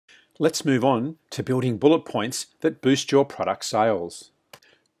Let's move on to building bullet points that boost your product sales.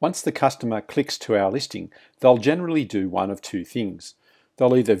 Once the customer clicks to our listing, they'll generally do one of two things.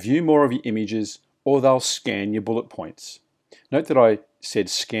 They'll either view more of your images or they'll scan your bullet points. Note that I said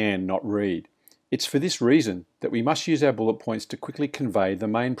scan, not read. It's for this reason that we must use our bullet points to quickly convey the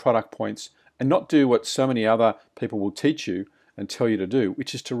main product points and not do what so many other people will teach you and tell you to do,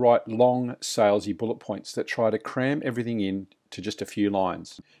 which is to write long, salesy bullet points that try to cram everything in to just a few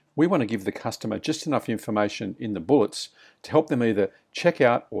lines. We want to give the customer just enough information in the bullets to help them either check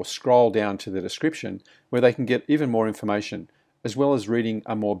out or scroll down to the description where they can get even more information, as well as reading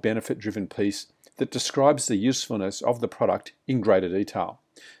a more benefit-driven piece that describes the usefulness of the product in greater detail.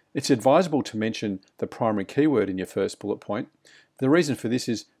 It's advisable to mention the primary keyword in your first bullet point. The reason for this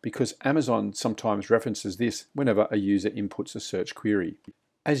is because Amazon sometimes references this whenever a user inputs a search query.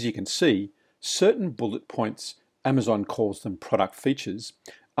 As you can see, certain bullet points, Amazon calls them product features,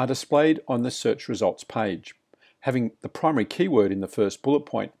 are displayed on the search results page. Having the primary keyword in the first bullet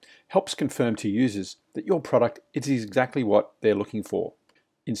point helps confirm to users that your product is exactly what they're looking for.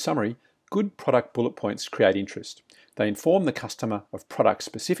 In summary, good product bullet points create interest. They inform the customer of product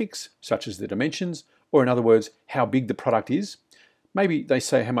specifics, such as the dimensions, or in other words, how big the product is. Maybe they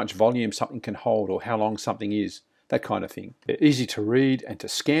say how much volume something can hold or how long something is, that kind of thing. They're easy to read and to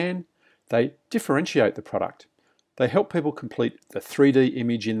scan. They differentiate the product. They help people complete the 3D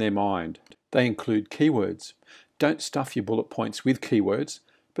image in their mind. They include keywords. Don't stuff your bullet points with keywords,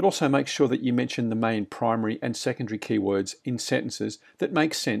 but also make sure that you mention the main primary and secondary keywords in sentences that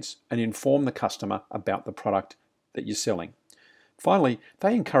make sense and inform the customer about the product that you're selling. Finally,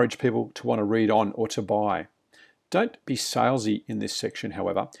 they encourage people to want to read on or to buy. Don't be salesy in this section,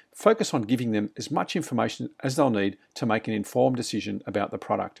 however. Focus on giving them as much information as they'll need to make an informed decision about the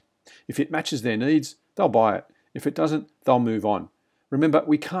product. If it matches their needs, they'll buy it. If it doesn't, they'll move on. Remember,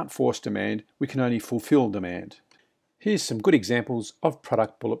 we can't force demand, we can only fulfill demand. Here's some good examples of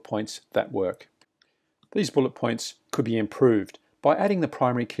product bullet points that work. These bullet points could be improved by adding the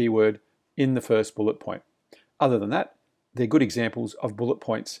primary keyword in the first bullet point. Other than that, they're good examples of bullet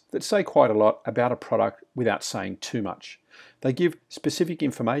points that say quite a lot about a product without saying too much. They give specific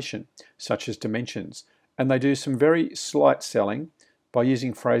information, such as dimensions, and they do some very slight selling by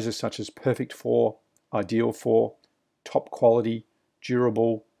using phrases such as perfect for, ideal for, top quality,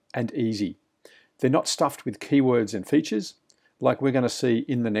 durable, and easy. They're not stuffed with keywords and features like we're going to see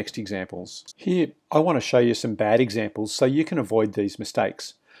in the next examples. Here, I want to show you some bad examples so you can avoid these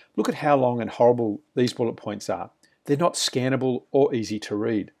mistakes. Look at how long and horrible these bullet points are. They're not scannable or easy to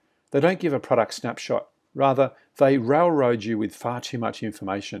read. They don't give a product snapshot. Rather, they railroad you with far too much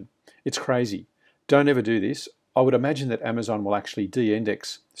information. It's crazy. Don't ever do this. I would imagine that Amazon will actually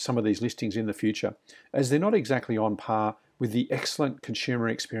de-index some of these listings in the future, as they're not exactly on par with the excellent consumer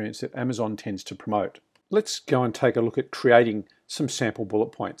experience that Amazon tends to promote. Let's go and take a look at creating some sample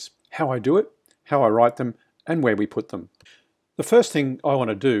bullet points, how I do it, how I write them, and where we put them. The first thing I want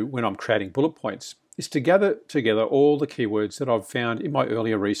to do when I'm creating bullet points is to gather together all the keywords that I've found in my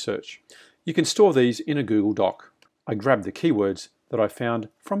earlier research. You can store these in a Google Doc. I grab the keywords that I found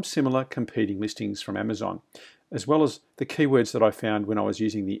from similar competing listings from Amazon, as well as the keywords that I found when I was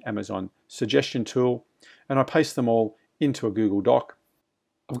using the Amazon suggestion tool, and I paste them all into a Google Doc.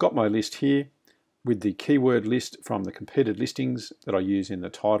 I've got my list here with the keyword list from the competed listings that I use in the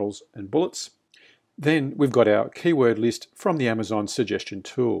titles and bullets. Then we've got our keyword list from the Amazon suggestion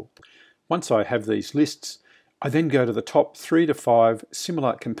tool. Once I have these lists, I then go to the top 3 to 5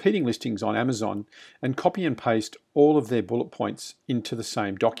 similar competing listings on Amazon and copy and paste all of their bullet points into the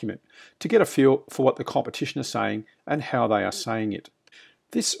same document to get a feel for what the competition is saying and how they are saying it.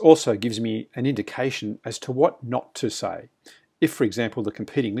 This also gives me an indication as to what not to say. If, for example, the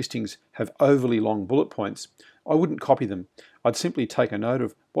competing listings have overly long bullet points, I wouldn't copy them. I'd simply take a note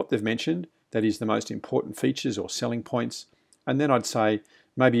of what they've mentioned, that is the most important features or selling points, and then I'd say,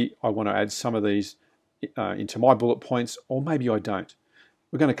 maybe I want to add some of these into my bullet points, or maybe I don't.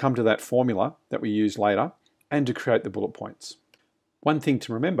 We're going to come to that formula that we use later and to create the bullet points. One thing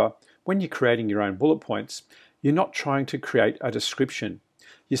to remember, when you're creating your own bullet points, you're not trying to create a description.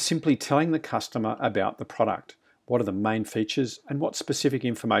 You're simply telling the customer about the product. What are the main features and what specific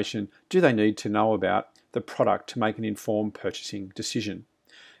information do they need to know about the product to make an informed purchasing decision?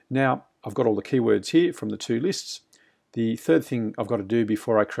 Now, I've got all the keywords here from the two lists. The third thing I've got to do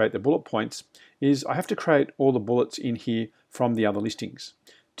before I create the bullet points is I have to create all the bullets in here from the other listings.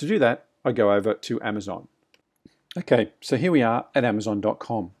 To do that, I go over to Amazon. Okay, so here we are at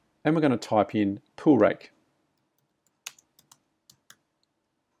Amazon.com, and we're going to type in pool rake.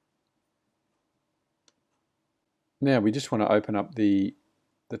 Now we just want to open up the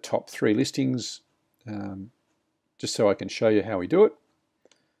the top 3 listings just so I can show you how we do it.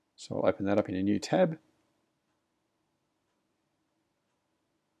 So I'll open that up in a new tab.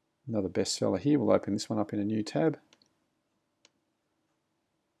 Another bestseller here, we'll open this one up in a new tab.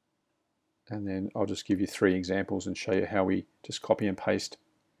 And then I'll just give you 3 examples and show you how we just copy and paste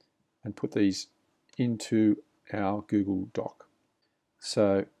and put these into our Google Doc.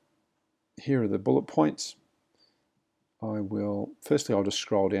 So here are the bullet points. Firstly I'll just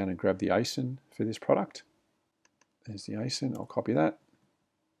scroll down and grab the ASIN for this product. There's the ASIN, I'll copy that.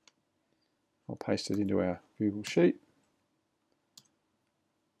 I'll paste it into our Google Sheet.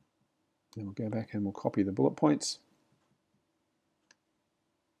 Then we'll go back and we'll copy the bullet points.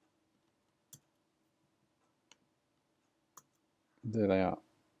 There they are.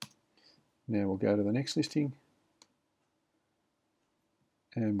 Now we'll go to the next listing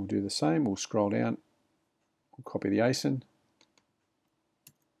and we'll do the same. We'll scroll down, we'll copy the ASIN.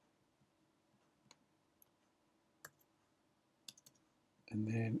 And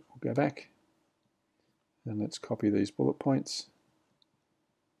then we'll go back and let's copy these bullet points.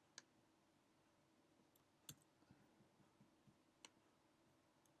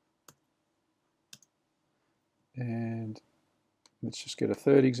 And let's just get a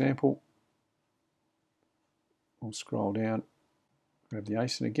 3rd example. We'll scroll down, grab the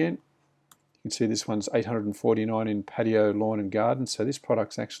ASIN again. You can see this one's $849 in patio, lawn and garden. So this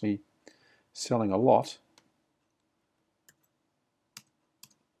product's actually selling a lot.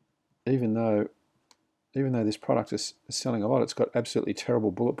 Even though this product is selling a lot, it's got absolutely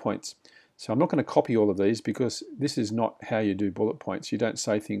terrible bullet points. So I'm not going to copy all of these because this is not how you do bullet points. You don't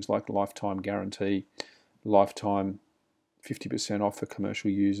say things like lifetime guarantee, lifetime 50% off for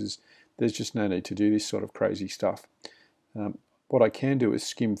commercial users. There's just no need to do this sort of crazy stuff. What I can do is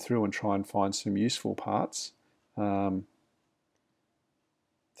skim through and try and find some useful parts. 3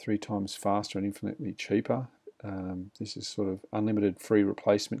 times faster and infinitely cheaper. This is sort of unlimited free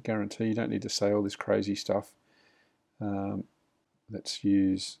replacement guarantee. You don't need to say all this crazy stuff. Let's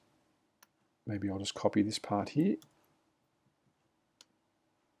use, maybe I'll just copy this part here.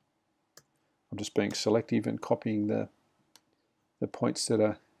 I'm just being selective and copying the points that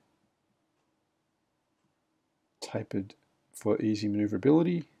are tapered for easy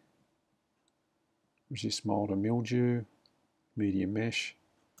maneuverability. Resist mold and mildew, medium mesh.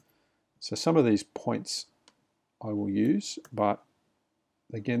 So some of these points I will use, but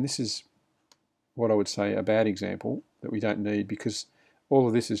again, this is what I would say a bad example that we don't need, because all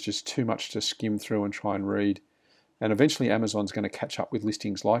of this is just too much to skim through and try and read. And eventually Amazon's going to catch up with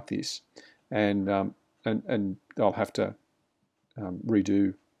listings like this, and they'll have to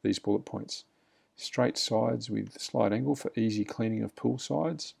redo these bullet points. Straight sides with slide angle for easy cleaning of pool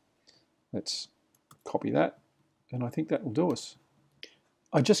sides. Let's copy that, and I think that will do us.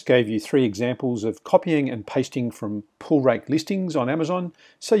 I just gave you 3 examples of copying and pasting from pull rake listings on Amazon,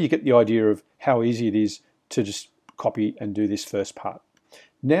 so you get the idea of how easy it is to just copy and do this first part.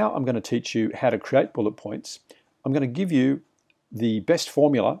 Now I'm going to teach you how to create bullet points. I'm going to give you the best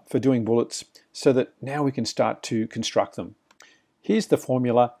formula for doing bullets so that now we can start to construct them. Here's the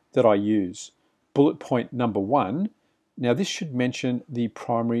formula that I use. Bullet point number 1. Now this should mention the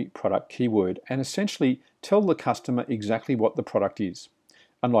primary product keyword and essentially tell the customer exactly what the product is.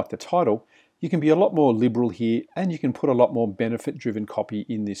 Unlike the title, you can be a lot more liberal here and you can put a lot more benefit-driven copy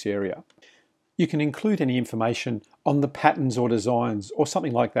in this area. You can include any information on the patterns or designs or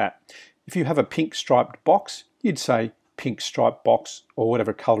something like that. If you have a pink striped box, you'd say pink striped box or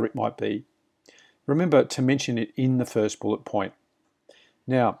whatever color it might be. Remember to mention it in the first bullet point.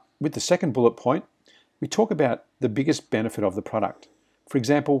 Now, with the second bullet point, we talk about the biggest benefit of the product. For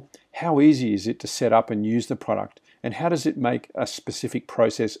example, how easy is it to set up and use the product, and how does it make a specific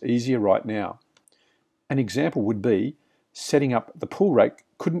process easier right now? An example would be setting up the pull rake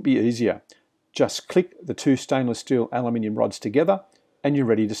couldn't be easier. Just click the 2 stainless steel aluminium rods together and you're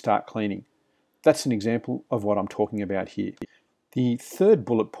ready to start cleaning. That's an example of what I'm talking about here. The third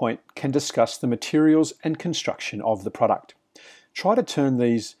bullet point can discuss the materials and construction of the product. Try to turn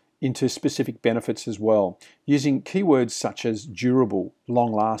these into specific benefits as well, using keywords such as durable,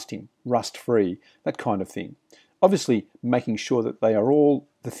 long-lasting, rust-free, that kind of thing. Obviously, making sure that they are all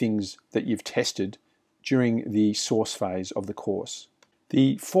the things that you've tested during the source phase of the course.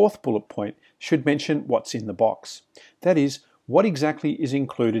 The fourth bullet point should mention what's in the box. That is, what exactly is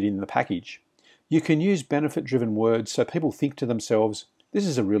included in the package. You can use benefit-driven words so people think to themselves, this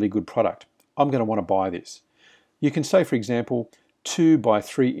is a really good product. I'm going to want to buy this. You can say, for example, 2 by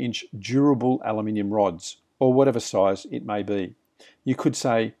 3 inch durable aluminium rods, or whatever size it may be. You could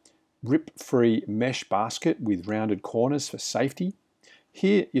say rip-free mesh basket with rounded corners for safety.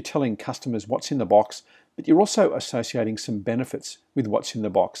 Here you're telling customers what's in the box, but you're also associating some benefits with what's in the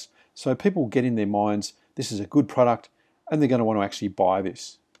box. So people get in their minds, this is a good product, and they're going to want to actually buy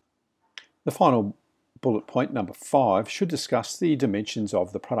this. The final bullet point, number 5, should discuss the dimensions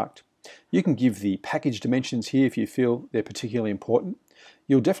of the product. You can give the package dimensions here if you feel they're particularly important.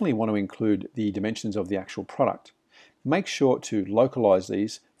 You'll definitely want to include the dimensions of the actual product. Make sure to localize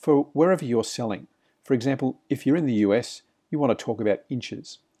these for wherever you're selling. For example, if you're in the US, you want to talk about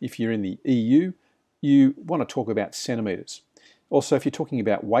inches. If you're in the EU, you want to talk about centimeters. Also, if you're talking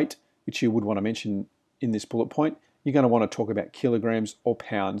about weight, which you would want to mention in this bullet point, you're going to want to talk about kilograms or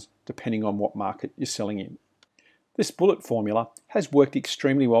pounds, depending on what market you're selling in. This bullet formula has worked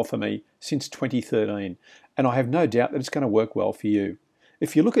extremely well for me since 2013, and I have no doubt that it's going to work well for you.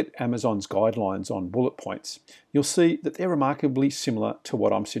 If you look at Amazon's guidelines on bullet points, you'll see that they're remarkably similar to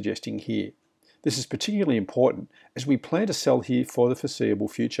what I'm suggesting here. This is particularly important as we plan to sell here for the foreseeable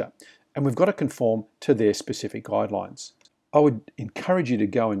future, and we've got to conform to their specific guidelines. I would encourage you to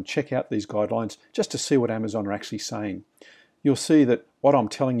go and check out these guidelines just to see what Amazon are actually saying. You'll see that what I'm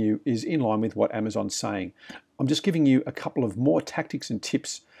telling you is in line with what Amazon's saying. I'm just giving you a couple of more tactics and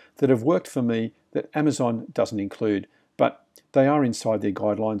tips that have worked for me that Amazon doesn't include, but they are inside their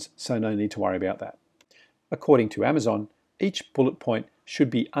guidelines, so no need to worry about that. According to Amazon, each bullet point should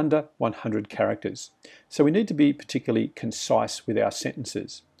be under 100 characters, so we need to be particularly concise with our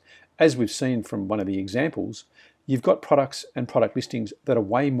sentences. As we've seen from one of the examples, you've got products and product listings that are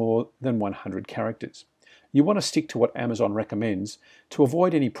way more than 100 characters. You want to stick to what Amazon recommends to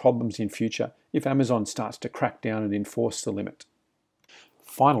avoid any problems in future if Amazon starts to crack down and enforce the limit.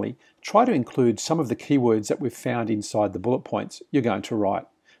 Finally, try to include some of the keywords that we've found inside the bullet points you're going to write.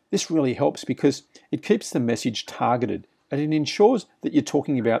 This really helps because it keeps the message targeted and it ensures that you're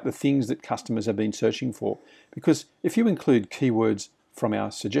talking about the things that customers have been searching for. Because if you include keywords from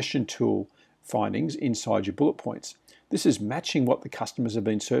our suggestion tool findings inside your bullet points, this is matching what the customers have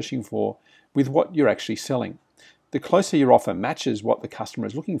been searching for with what you're actually selling. The closer your offer matches what the customer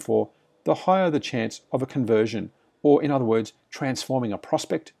is looking for, the higher the chance of a conversion, or in other words, transforming a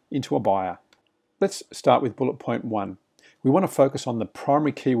prospect into a buyer. Let's start with bullet point 1. We want to focus on the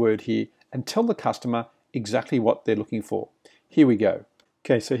primary keyword here and tell the customer exactly what they're looking for. Here we go.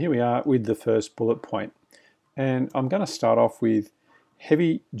 Okay, so here we are with the first bullet point. And I'm going to start off with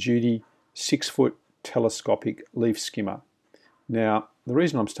heavy duty 6-foot telescopic leaf skimmer. Now, the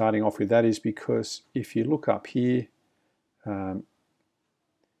reason I'm starting off with that is because if you look up here,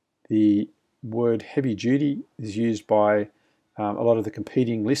 the word heavy duty is used by a lot of the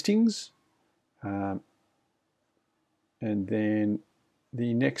competing listings. And then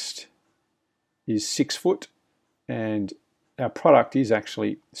the next is 6 foot, and our product is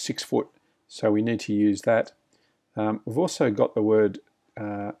actually 6 foot, so we need to use that. We've also got the word,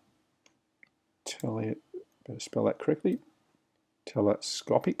 better spell that correctly,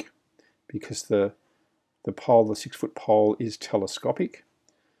 telescopic, because the pole, the 6-foot pole, is telescopic.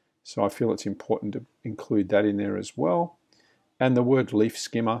 So I feel it's important to include that in there as well. And the word leaf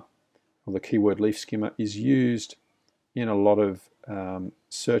skimmer, or the keyword leaf skimmer, is used in a lot of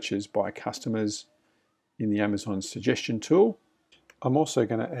searches by customers in the Amazon suggestion tool. I'm also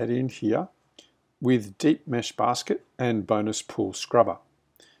going to add in here with deep mesh basket and bonus pool scrubber.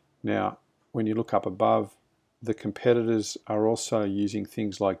 Now, when you look up above, the competitors are also using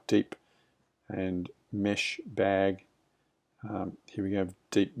things like deep and mesh bag. Here we go,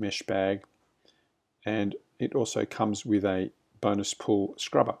 deep mesh bag. And it also comes with a bonus pool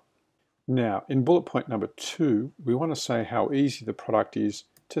scrubber. Now, in bullet point number 2, we want to say how easy the product is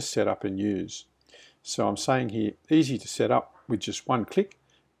to set up and use. So I'm saying here, easy to set up with just one click,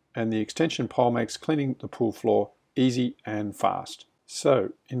 and the extension pole makes cleaning the pool floor easy and fast.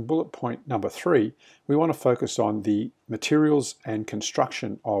 So in bullet point number 3, we want to focus on the materials and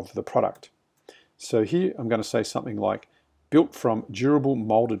construction of the product. So here I'm going to say something like, built from durable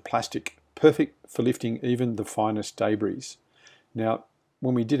molded plastic, perfect for lifting even the finest debris. Now,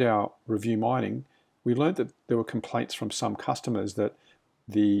 when we did our review mining, we learned that there were complaints from some customers that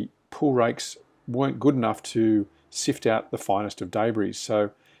the pool rakes weren't good enough to sift out the finest of debris. So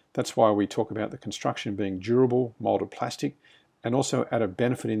that's why we talk about the construction being durable, molded plastic, and also add a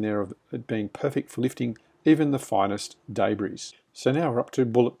benefit in there of it being perfect for lifting even the finest debris. So now we're up to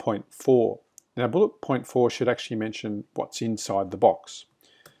bullet point 4. Now bullet point 4 should actually mention what's inside the box.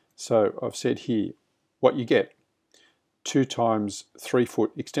 So I've said here what you get. 2 times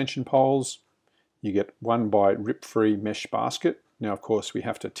 3-foot extension poles. You get 1 by rip-free mesh basket. Now, of course, we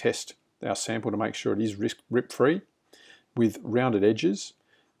have to test our sample to make sure it is rip-free with rounded edges.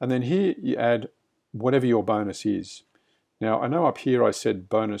 And then here you add whatever your bonus is. Now I know up here I said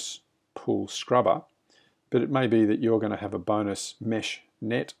bonus pool scrubber, but it may be that you're going to have a bonus mesh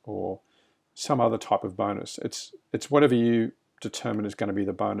net or some other type of bonus. It's whatever you determine is going to be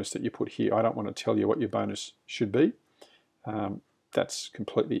the bonus that you put here. I don't want to tell you what your bonus should be. That's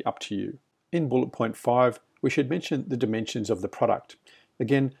completely up to you. In bullet point 5, we should mention the dimensions of the product.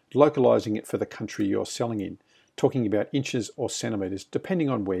 Again, localizing it for the country you're selling in, talking about inches or centimeters, depending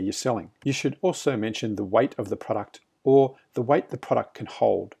on where you're selling. You should also mention the weight of the product or the weight the product can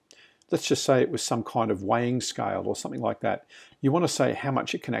hold. Let's just say it was some kind of weighing scale or something like that. You want to say how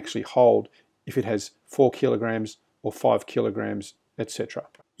much it can actually hold if it has 4 kilograms or 5 kilograms, etc.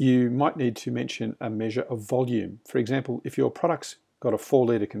 You might need to mention a measure of volume. For example, if your product's got a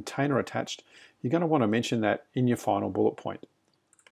 4-litre container attached, you're going to want to mention that in your final bullet point.